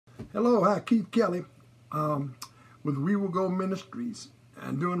Hello, hi, Keith Kelly with We Will Go Ministries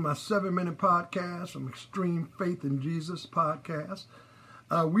and doing my 7-minute podcast from Extreme Faith in Jesus podcast.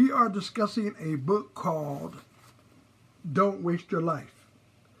 We are discussing a book called Don't Waste Your Life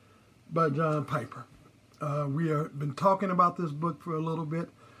by John Piper. We have been talking about this book for a little bit.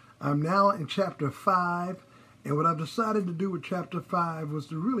 I'm now in chapter 5, and what I've decided to do with chapter 5 was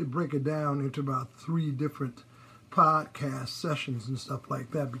to really break it down into about 3 different podcast sessions and stuff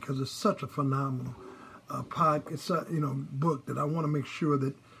like that, because it's such a phenomenal book that I want to make sure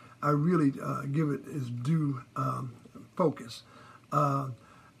that I really give it its due focus. I'm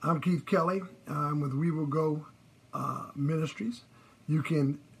Keith Kelly. I'm with We Will Go Ministries. You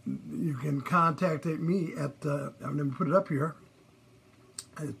can contact me at I'm going to put it up here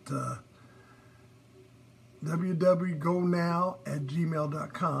at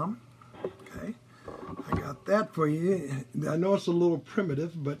www.gonow@gmail.com. Okay. I got that for you. I know it's a little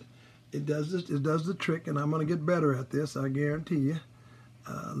primitive, but it does the trick, and I'm going to get better at this, I guarantee you,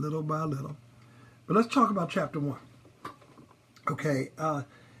 little by little. But let's talk about chapter 1. Okay,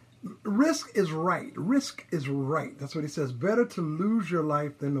 risk is right. Risk is right. That's what he says. Better to lose your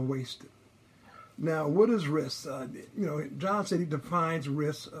life than to waste it. Now, what is risk? John said he defines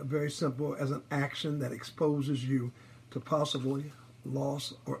risk very simple as an action that exposes you to possibly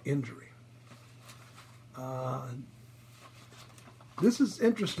loss or injury. This is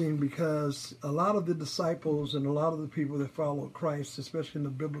interesting because a lot of the disciples and a lot of the people that followed Christ, especially in the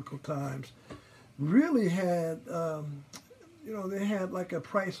biblical times, really had, they had like a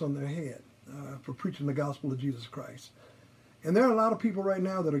price on their head for preaching the gospel of Jesus Christ. And there are a lot of people right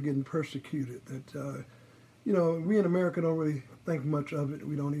now that are getting persecuted that, we in America don't really think much of it.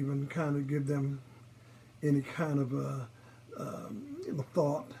 We don't even kind of give them any kind of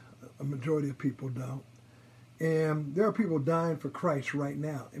thought. A majority of people don't. And there are people dying for Christ right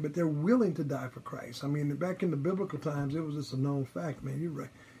now, but they're willing to die for Christ. I mean, back in the biblical times, it was just a known fact, man.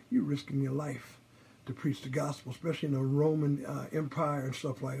 You're risking your life to preach the gospel, especially in the Roman Empire and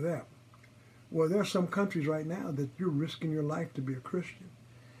stuff like that. Well, there are some countries right now that you're risking your life to be a Christian.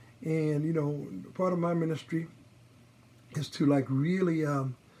 And, part of my ministry is to really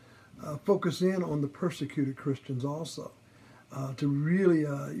focus in on the persecuted Christians also. To really,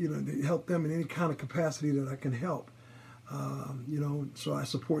 to help them in any kind of capacity that I can help. So I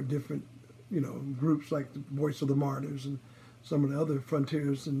support different, groups like the Voice of the Martyrs and some of the other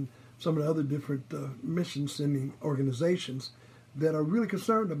frontiers and some of the other different mission-sending organizations that are really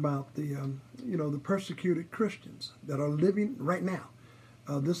concerned about the, the persecuted Christians that are living right now.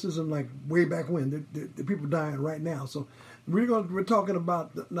 This isn't like way back when. The people dying right now. So we're talking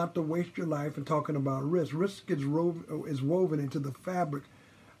about not to waste your life and talking about risk. Risk is woven into the fabric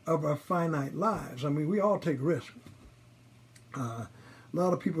of our finite lives. I mean, we all take risks. A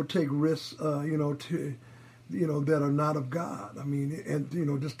lot of people take risks, that are not of God. I mean, and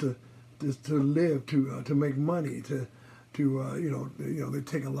just to live, to make money, they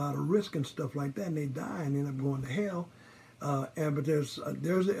take a lot of risk and stuff like that, and they die and end up going to hell. But there's a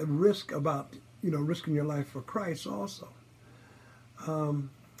risk about risking your life for Christ also. We're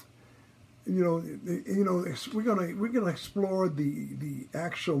gonna explore the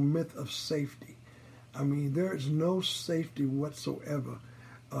actual myth of safety. I mean, there is no safety whatsoever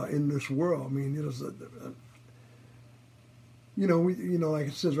in this world. I mean, it is like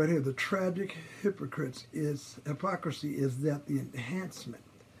it says right here, the tragic hypocrisy is that the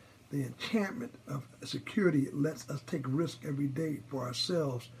enchantment of security lets us take risk every day for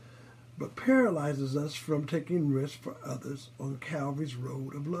ourselves, but paralyzes us from taking risks for others on Calvary's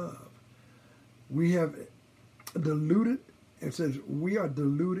road of love. We have deluded, it says, we are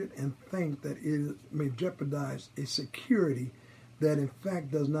deluded and think that it may jeopardize a security that in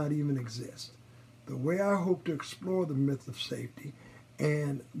fact does not even exist. The way I hope to explore the myth of safety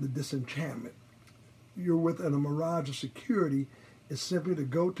and the disenchantment you're within a mirage of security is simply to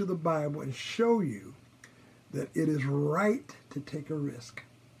go to the Bible and show you that it is right to take a risk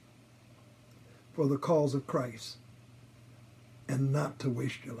for the cause of Christ and not to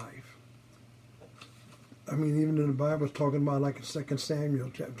waste your life. I mean, even in the Bible, it's talking about like in 2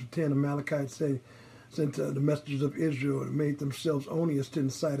 Samuel chapter 10, the Amalekites sent the messengers of Israel and made themselves odious in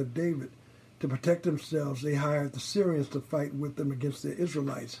the sight of David. To protect themselves, they hired the Syrians to fight with them against the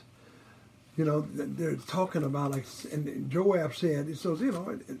Israelites. They're talking about and Joab said, it says,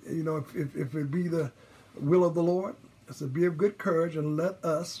 if it be the will of the Lord, it said, be of good courage and let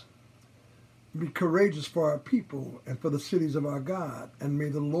us be courageous for our people and for the cities of our God, and may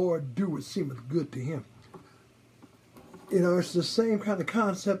the Lord do what seemeth good to him. It's the same kind of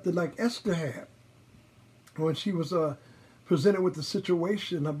concept that like Esther had when she was presented with the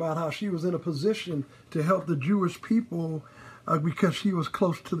situation about how she was in a position to help the Jewish people because she was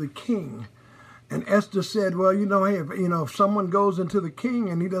close to the king. And Esther said, well, hey, if someone goes into the king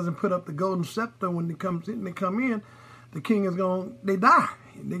and he doesn't put up the golden scepter when they come in, the king is they die,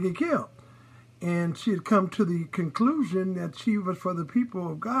 they get killed. And she had come to the conclusion that she was for the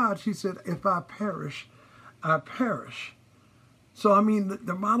people of God. She said, if I perish, I perish. So,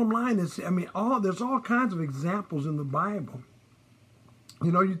 the bottom line is, there's all kinds of examples in the Bible.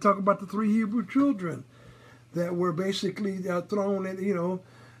 You talk about the 3 Hebrew children that were basically thrown in,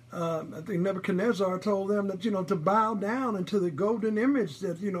 I think Nebuchadnezzar told them that, to bow down into the golden image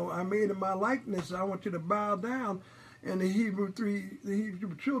that, I made in my likeness. I want you to bow down. And the Hebrew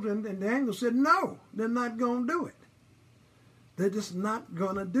children, and Daniel said, no, they're not going to do it. They're just not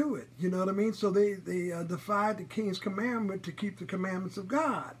going to do it. You know what I mean? So they defied the king's commandment to keep the commandments of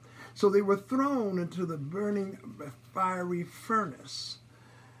God. So they were thrown into the burning fiery furnace.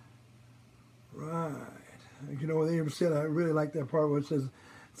 Right. They even said, I really like that part where it says,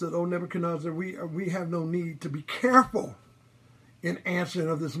 oh, Nebuchadnezzar, we have no need to be careful in answering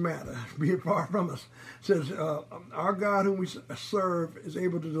of this matter. Be it far from us. It says, our God whom we serve is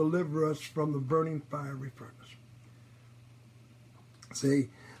able to deliver us from the burning fiery furnace. See,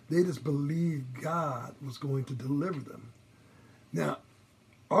 they just believed God was going to deliver them. Now,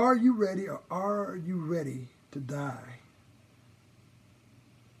 are you ready to die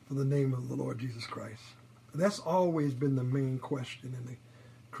for the name of the Lord Jesus Christ? That's always been the main question in the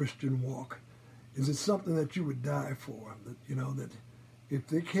Christian walk. Is it something that you would die for? That if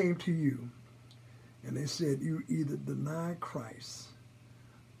they came to you and they said, you either deny Christ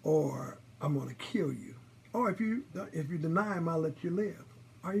or I'm going to kill you. Or if you deny him, I'll let you live.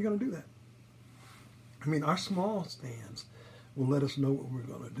 Are you going to do that? Our small stands will let us know what we're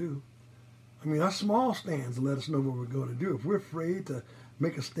going to do. Our small stands let us know what we're going to do. If we're afraid to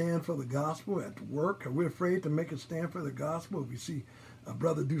make a stand for the gospel at work, or we're afraid to make a stand for the gospel if we see a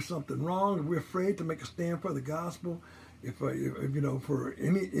brother do something wrong, if we're afraid to make a stand for the gospel, if for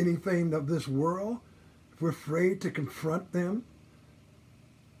anything of this world, if we're afraid to confront them,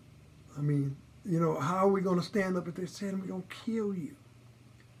 how are we going to stand up if they say we're going to kill you?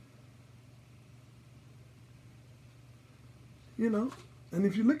 And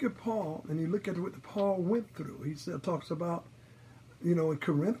if you look at Paul and you look at what Paul went through, he talks about, in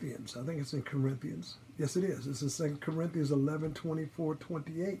Corinthians, I think it's in Corinthians. Yes, it is. It's in 2 Corinthians 11, 24,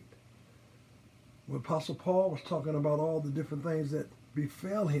 28. Where Apostle Paul was talking about all the different things that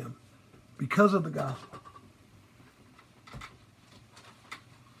befell him because of the gospel.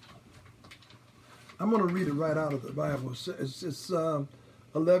 I'm going to read it right out of the Bible. It's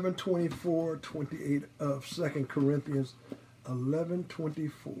 11, 24, 28 of 2 Corinthians. 11,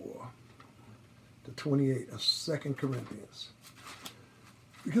 24 to 28 of 2 Corinthians.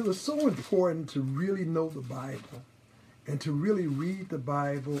 Because it's so important to really know the Bible and to really read the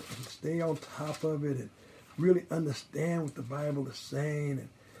Bible and stay on top of it and really understand what the Bible is saying.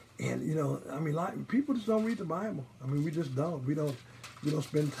 And people just don't read the Bible. We just don't. We don't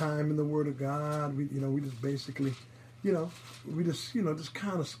spend time in the Word of God. We just basically, just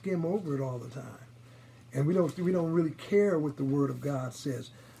kind of skim over it all the time. And we don't really care what the Word of God says.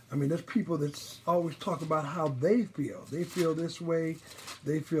 There's people that always talk about how they feel. They feel this way.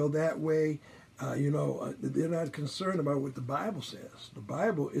 They feel that way. They're not concerned about what the Bible says. The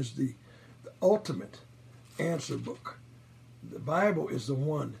Bible is the ultimate answer book. The Bible is the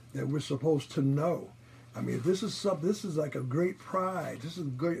one that we're supposed to know. This is like a great prize. This is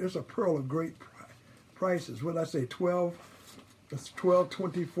great. It's a pearl of great prices. What did I say? 12. That's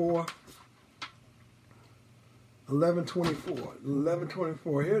 12:24. 11:24.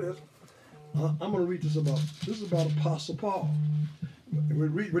 11:24. Here it is. I'm going to read this is about Apostle Paul.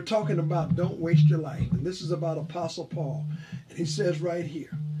 We're talking about don't waste your life. And this is about Apostle Paul. And he says right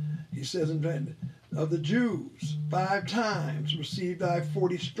here, he says, of the Jews, 5 times received I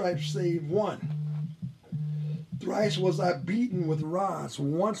 40 stripes save one. Thrice was I beaten with rods.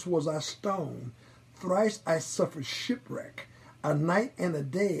 Once was I stoned. Thrice I suffered shipwreck. A night and a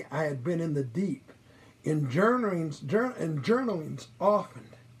day I had been in the deep. In journeyings often,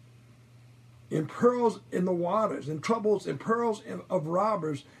 in perils in the waters, in troubles, in perils of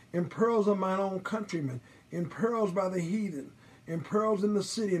robbers, in perils of mine own countrymen, in perils by the heathen, in perils in the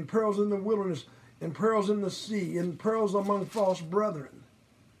city, in perils in the wilderness, in perils in the sea, in perils among false brethren,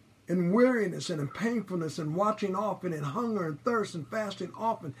 in weariness and in painfulness, and watching often, in hunger and thirst, and fasting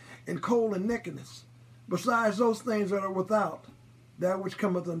often, in cold and nakedness. Besides those things that are without, that which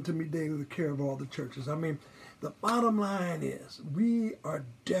cometh unto me daily, the care of all the churches. The bottom line is we are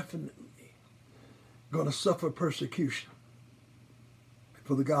definitely going to suffer persecution.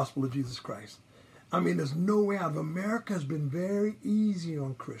 for the gospel of Jesus Christ. I mean, there's no way out. America has been very easy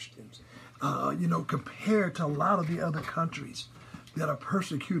on Christians, compared to a lot of the other countries that are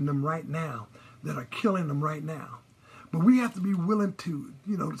persecuting them right now, that are killing them right now. But we have to be willing to,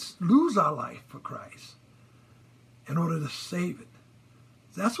 lose our life for Christ in order to save it.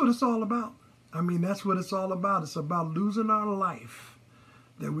 That's what it's all about. I mean, that's what it's all about. It's about losing our life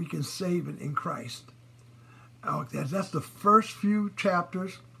that we can save it in Christ. That's the first few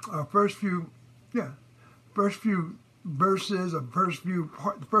chapters, or first few verses, or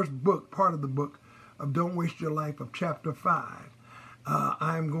part of the book of Don't Waste Your Life of chapter 5.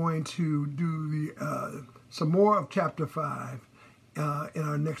 I'm going to do some more of chapter 5 in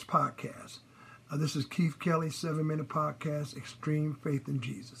our next podcast. This is Keith Kelly, 7-Minute Podcast, Extreme Faith in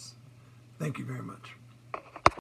Jesus. Thank you very much.